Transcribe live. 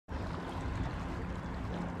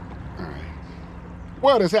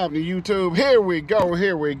What is happening, YouTube? Here we go,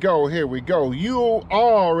 here we go, here we go. You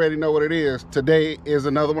already know what it is. Today is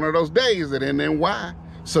another one of those days at NNY,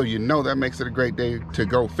 so you know that makes it a great day to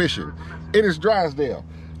go fishing. It is Drysdale,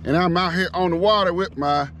 and I'm out here on the water with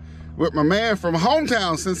my man from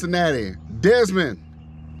hometown Cincinnati, Desmond.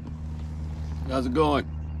 How's it going?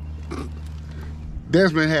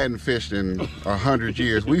 Desmond hadn't fished in 100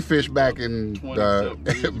 years. We fished back in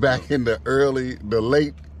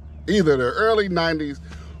either the early 90s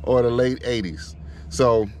or the late 80s.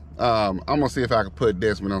 So I'm gonna see if I can put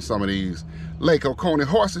Desmond on some of these Lake Oconee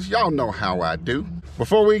horses. Y'all know how I do.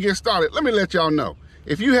 Before we get started, let me let y'all know,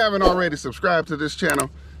 if you haven't already subscribed to this channel,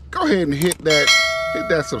 go ahead and hit that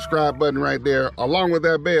subscribe button right there, along with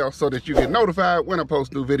that bell, so that you get notified when I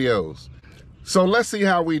post new videos. So let's see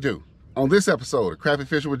how we do on this episode of Crappie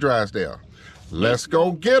Fishing with Drysdale. Let's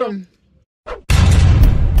go get them.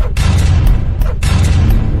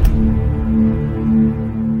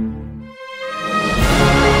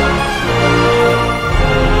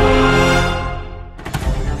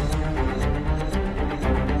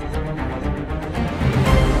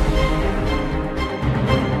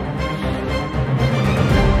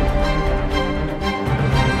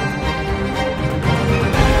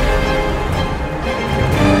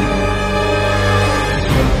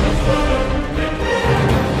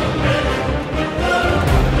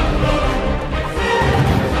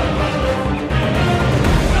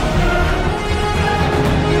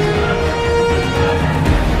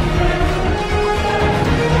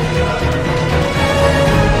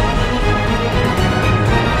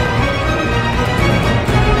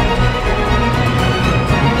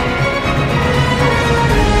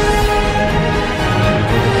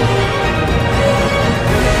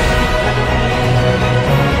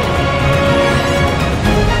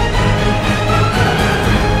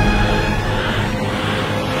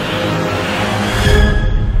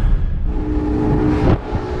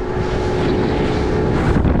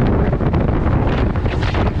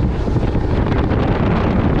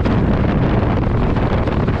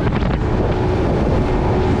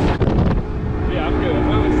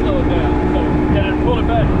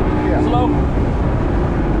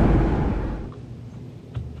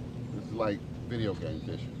 Video game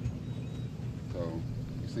fishing. So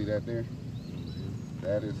you see that there?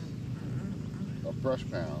 That is a brush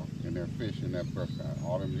pound, and they're fish in that brush pound.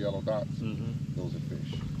 All them yellow dots, those are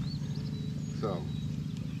fish. So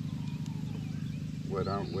what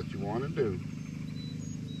you want to do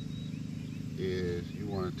is you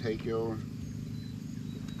want to take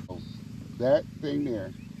that thing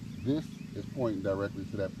there. This is pointing directly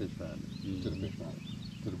to that fish pound, to the fish pound,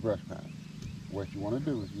 to the brush pound. What you want to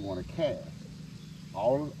do is you want to cast.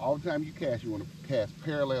 All the time you cast, you want to cast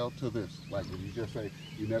parallel to this. Like if you just say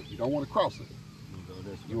you don't want to cross it.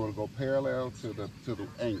 You want to go parallel to the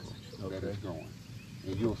angle that it's going,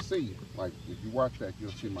 and you'll see. Like if you watch that,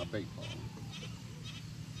 you'll see my bait falling.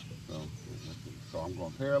 So I'm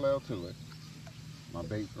going parallel to it. My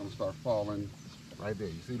bait's going to start falling right there.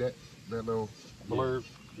 You see that little blurb?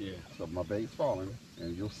 Yeah. So my bait's falling,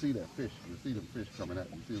 and you'll see that fish. You'll see the fish coming at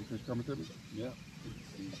me. You see the fish coming to me? Yeah.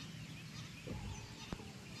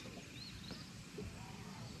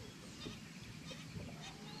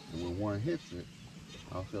 And when one hits it,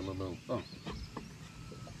 I'll feel a little thump.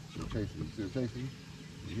 You're chasing. You see it chasing?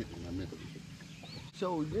 You hit me, I missed it.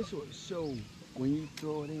 So this will show when you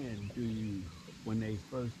throw it in. When they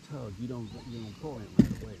first tug, you don't pull it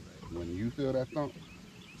right away, right? When you feel that thump,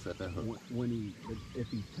 set that hook. If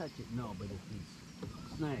he touch it, no, but if he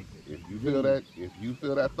snags it. If you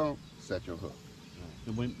feel that thump, set your hook.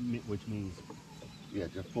 Right. Which means? Yeah,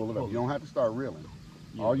 just pull it up. You don't have to start reeling.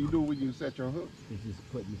 Yeah. All you do when you set your hook is just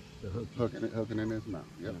putting the hook hooking in his mouth.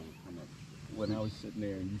 Yep. When I was sitting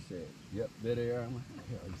there and you said, "Yep, there they are," I'm like,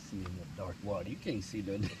 "Hell, you see in the dark water? You can't see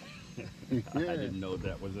that." I didn't know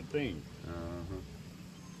that was a thing.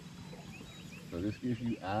 So this gives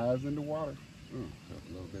you eyes in the water. So a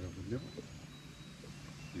little bit of a difference.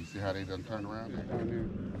 You see how they done turn around down there?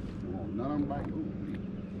 None of them bite. Ooh,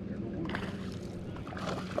 there go one.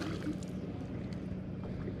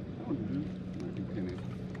 Might be 10 inches.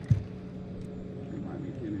 It might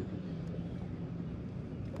be 10 inches.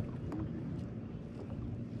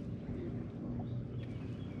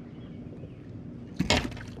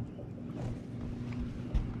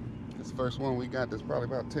 This first one we got that's probably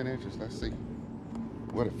about 10 inches. Let's see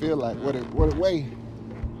what it feel like, what it weigh,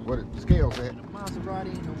 what it scales at. The Maserati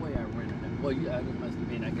ain't no way I rented it. Well, yeah, it must have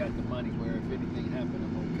been I got the money where if anything happened,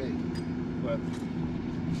 I'm okay. But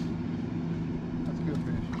that's a good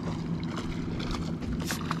fish.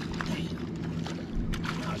 Damn.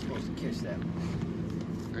 I was supposed to catch that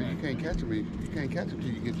one. You can't catch them. You can't catch them till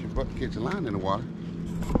you get your line in the water.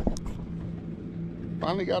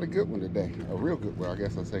 Finally got a good one today. A real good one. I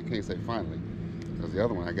guess can't say finally, because the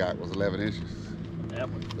other one I got was 11 inches. That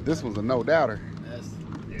one. But this one's a no doubter.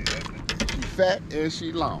 Yeah. She fat and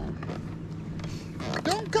she long.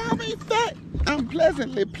 Don't call me fat. I'm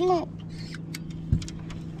pleasantly plump.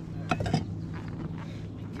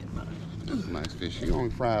 This is a nice fish. She only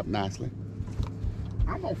fry up nicely.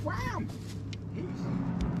 I'm gonna fry them.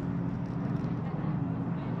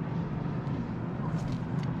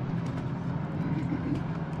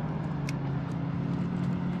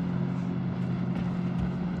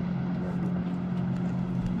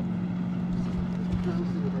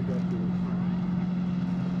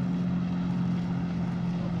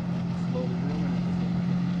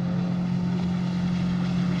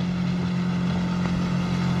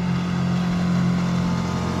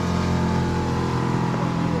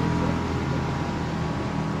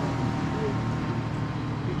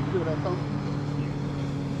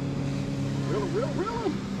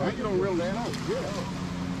 Now you don't reel that out. Yeah.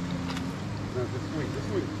 Now just swing.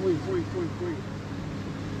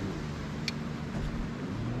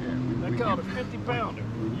 Yeah, They called a 50-pounder.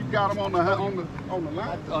 You got them on the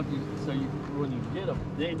line. So when you get them,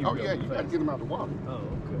 then you. Oh yeah, you got to get them out the water. Oh,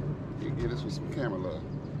 okay. You get this with some camera love.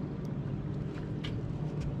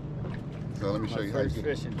 So let me show you how you get it.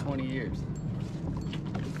 First fish in 20 years.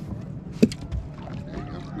 There you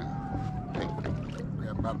go. Now, hey,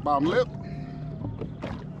 grab about the bottom lip.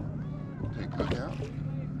 Take that out.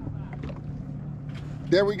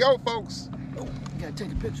 There we go, folks. Oh, you gotta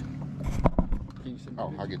take a picture. Can you send me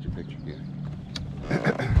Oh, I'll get your picture. Yeah. All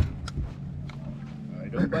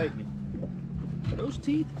right, don't bite me. Are those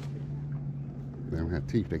teeth? They don't have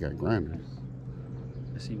teeth. They got grinders.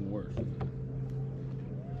 That's even worse.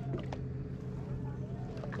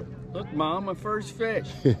 Look, Mom, my first fish.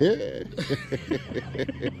 All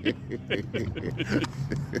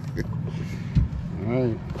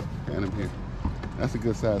right, got him here. That's a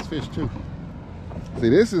good sized fish too. See,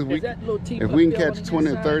 this is that little teeth if we can catch 20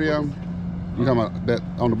 or 30 of them. You talking about that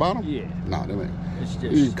on the bottom? Yeah. No, they ain't. It's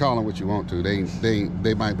just. You can call them what you want to.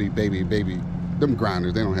 They might be baby. Them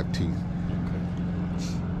grinders. They don't have teeth.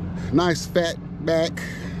 Okay. Nice fat back.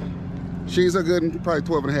 She's a good one, probably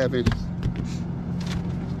 12 and a half inches.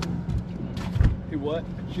 Hey, what?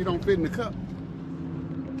 She don't fit in the cup.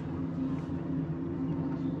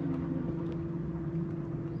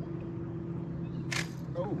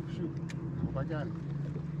 Oh, shoot. I hope I got it.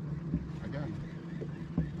 I got it.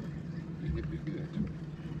 You hit me good.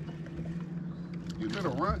 You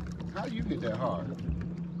little runt. How you hit that hard?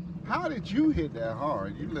 How did you hit that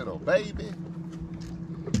hard, you little baby?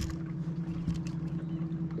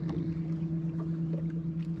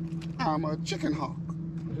 I'm a chicken hawk.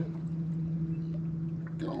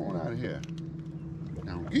 Get on out of here.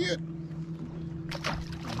 Now get.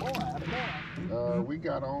 We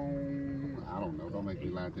got on, I don't know, don't make me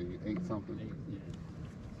lie to you, 8 something.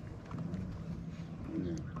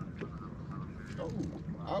 Yeah.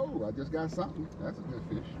 Oh, I just got something. That's a good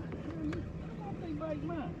fish.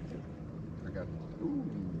 I got, ooh,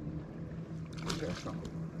 that's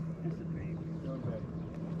something. That's a baby.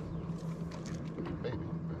 Baby.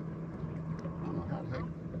 I don't know how the heck,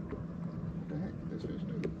 what the heck did this fish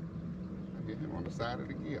do? I hit him on the side of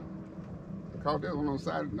the gill. I caught this one on the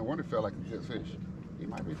side, no wonder it felt like a good fish. He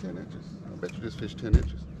might be 10 inches. I bet you this fish 10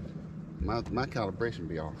 inches. My calibration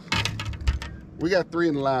be off. We got 3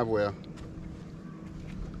 in the live well.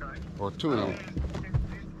 Or 2 of them.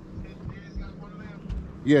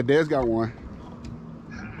 Yeah, Dad's got one.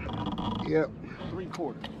 Yep.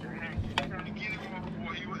 3/4.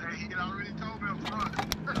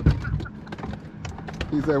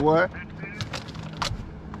 He said what?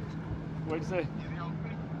 What'd you say?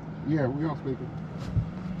 Yeah, we on speaker.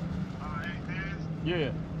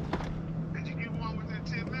 Yeah. Did you get one within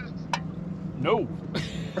 10 minutes? No.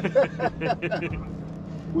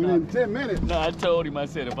 Within 10 minutes. No, I told him, I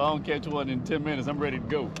said, if I don't catch one in 10 minutes, I'm ready to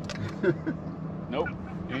go. Nope.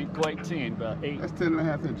 Ain't quite 10, about 8. That's 10 and a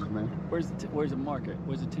half inches, man. Where's the marker?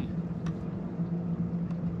 Where's the 10?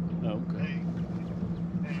 Oh, okay.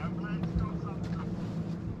 Hey, I'm glad you know something.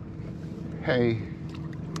 Hey,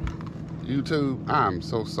 YouTube, I'm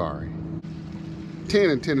so sorry. 10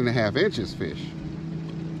 and 10 and a half inches fish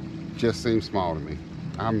just seems small to me.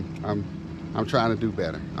 I'm trying to do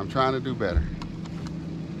better. I'm trying to do better.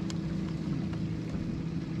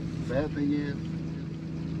 Bad thing is,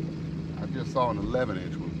 I just saw an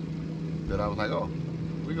 11-inch one that I was like, oh,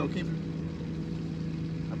 we're gonna keep it.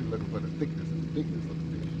 I've been looking for the thickness of the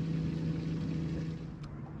fish.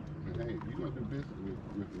 And hey, if you're gonna do business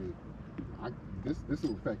with me, This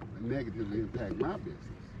will negatively impact my business.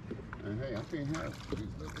 And hey, I can't have these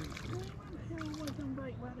little things.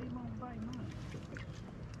 Why they won't bite mine?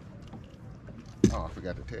 Oh, I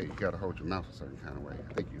forgot to tell you, you gotta hold your mouth a certain kind of way.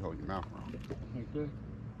 I think you hold your mouth wrong. Like that?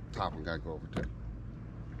 Top one gotta go over too.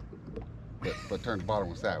 But turn the bottom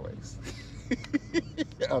one sideways.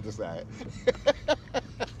 Other side.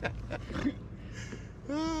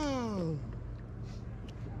 Oh.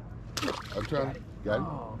 I'm trying to. Got it?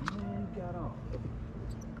 Oh man, you got off.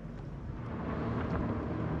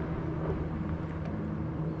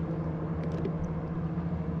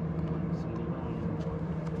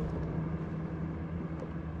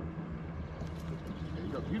 There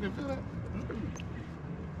you go. You didn't feel that?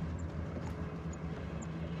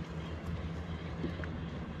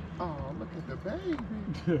 Oh, look at the baby.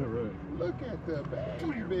 Yeah, right. Look at the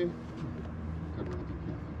baby.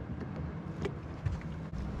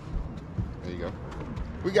 There you go.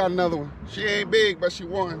 We got another one. She ain't big, but she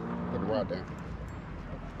won. Put the rod down.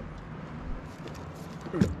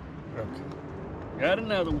 Okay. Got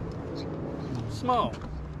another one. Small.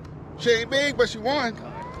 She ain't big, but she won.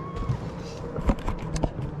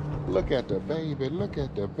 Look at the baby. Look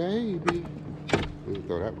at the baby. We can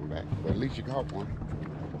throw that one back, but at least you caught one.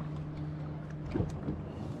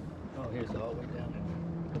 Oh, here's all the way down there.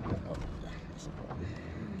 Oh, that's a problem.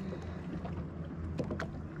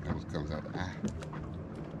 That one comes out the eye.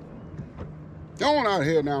 Going out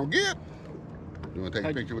here now, Gip. You want to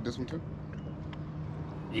take a picture with this one too?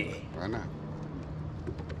 Yeah. Why not?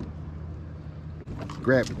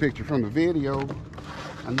 Grab the picture from the video.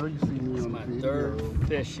 I know you see me It's on the my video. third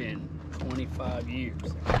fish in 25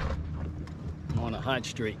 years. I'm on a hot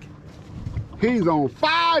streak. He's on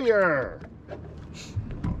fire!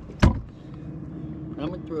 I'm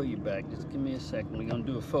gonna throw you back. Just give me a second. We're gonna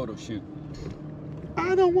do a photo shoot.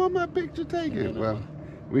 I don't want my picture taken. No. Well,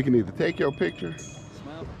 we can either take your picture.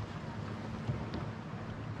 Smile.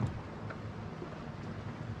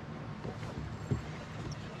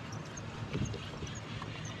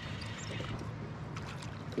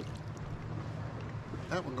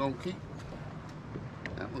 That one gonna keep.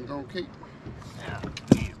 That one gonna keep.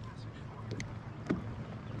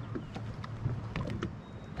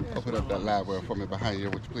 Open up that live well for me behind you,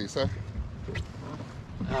 would you please, sir?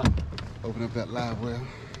 Open up that live well.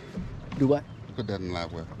 Do what? Put that in the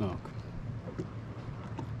live well. Oh.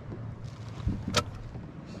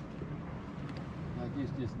 Like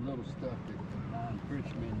it's just little stuff that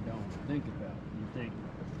non-fishermen don't think about. You think,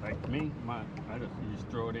 like me, you just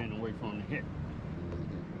throw it in away from the hit.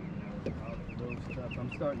 You know, all those stuff.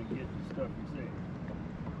 I'm starting to get the stuff you said.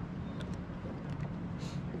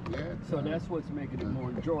 Yeah. So that's what's making it more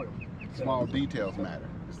enjoyable. Small details matter.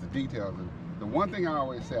 It's the details. And the one thing I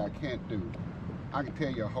always say I can't do, I can tell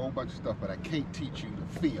you a whole bunch of stuff, but I can't teach you to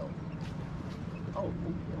feel. Oh.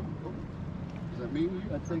 Does that mean you?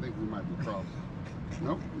 I think we might be crossed.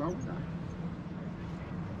 No, we're not.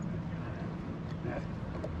 I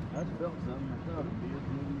felt something. I thought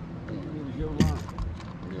it was your line.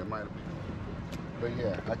 Yeah, it might have been. But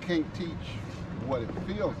yeah, I can't teach what it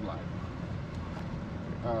feels like.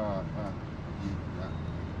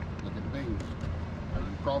 Look at the beams. Are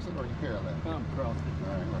you crossing or are you parallel? I'm crossing.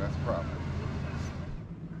 All right, well, that's a problem.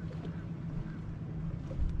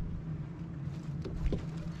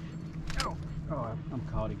 Oh, I'm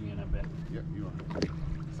caught again, I bet. Yep, you are.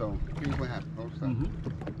 So here's what happens. Hold on.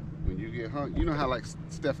 Mm-hmm. When you get hung, you know how like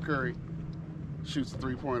Steph Curry shoots a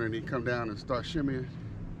three-pointer and he come down and start shimmying?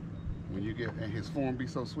 When you get, and his form be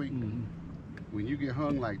so sweet. Mm-hmm. When you get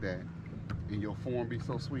hung like that and your form be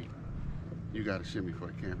so sweet, you got to shimmy for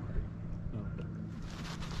the camera.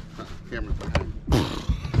 Oh. Camera's behind you.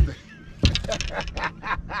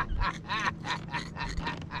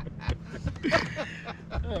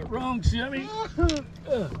 Wrong, Jimmy.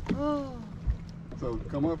 So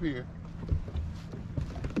come up here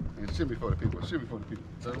and shimmy for the people. Shimmy for the people.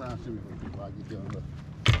 Turn around, shimmy for the people. I'll get you on look.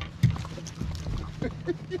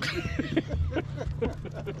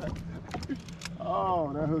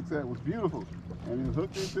 Oh, that hook set was beautiful. And it was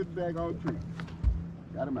hooked into the daggone tree.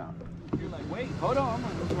 Got him out. You're like, wait, hold on,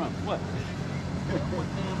 I'm gonna run. What? What's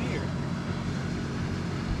down here?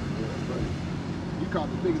 You caught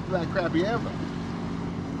the biggest black crappie ever.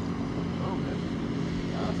 Oh, man.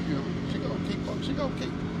 That's good. She gonna keep up. She gonna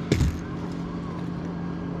keep.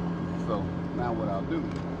 So now what I'll do.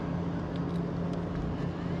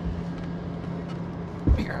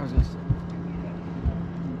 Here, I was gonna say.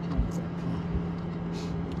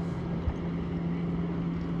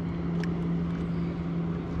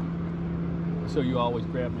 So you always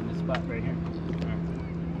grab them in this spot right here? All right.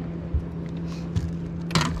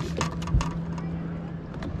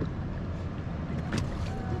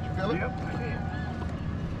 Yep, I did.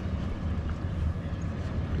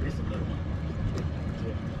 It's a little one.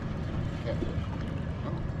 Yeah. Catfish.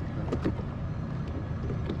 Oh, okay.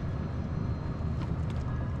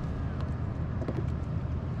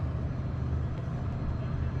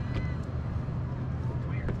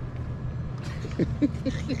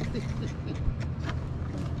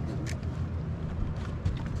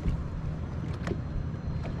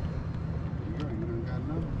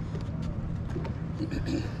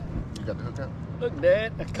 You got the hook out? Look,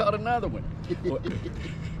 Dad, I caught another one. What?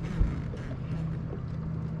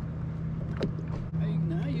 Hey,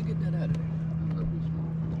 now you get that out of there.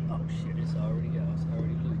 Oh shit, it's already out. It's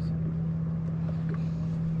already loose.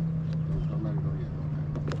 Don't let it go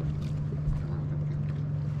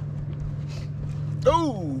yet.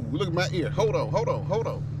 Ooh, look at my ear. Hold on.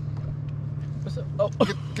 What's up? Oh,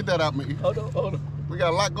 Get that out my ear. hold on. We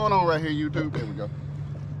got a lot going on right here, YouTube. There we go.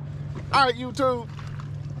 All right, YouTube.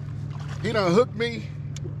 He done hooked me.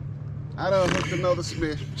 I done hooked another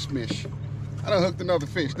smish. I done hooked another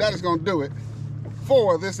fish. That is gonna do it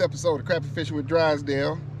for this episode of Crappie Fishing with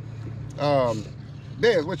Drysdale.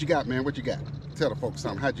 Des, what you got, man? What you got? Tell the folks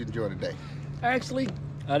something. How'd you enjoy the day? Actually,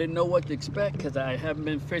 I didn't know what to expect because I haven't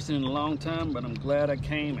been fishing in a long time, but I'm glad I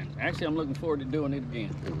came, and actually I'm looking forward to doing it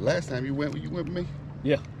again. And the last time you went with me?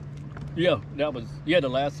 Yeah, the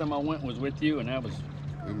last time I went was with you, and that was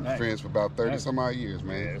We were nice. friends for about 30 some odd years,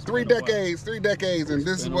 man. Yeah, it's three been a while. decades, and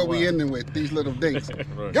this is been a what we while. ending with, these little dinks.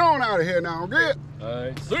 Right. Get on out of here now, good? All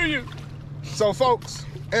right, see you. So, folks,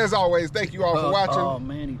 as always, thank you all for watching. Oh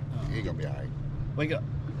man, He gonna be all right. wake up.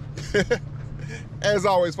 As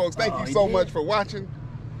always, folks, thank you he so did. much for watching.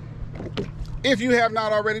 If you have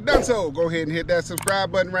not already done so, go ahead and hit that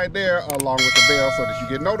subscribe button right there along with the bell so that you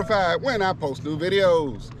get notified when I post new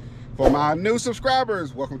videos. For my new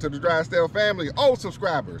subscribers, welcome to the Drysdale family. Old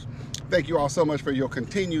subscribers, thank you all so much for your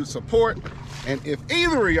continued support. And if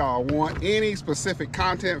either of y'all want any specific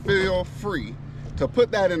content, feel free to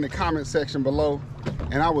put that in the comment section below,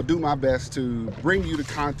 and I will do my best to bring you the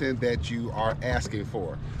content that you are asking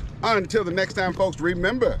for. Until the next time, folks,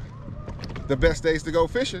 remember, the best days to go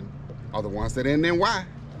fishing are the ones that end in Y.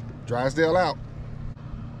 Drysdale out.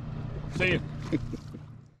 See you.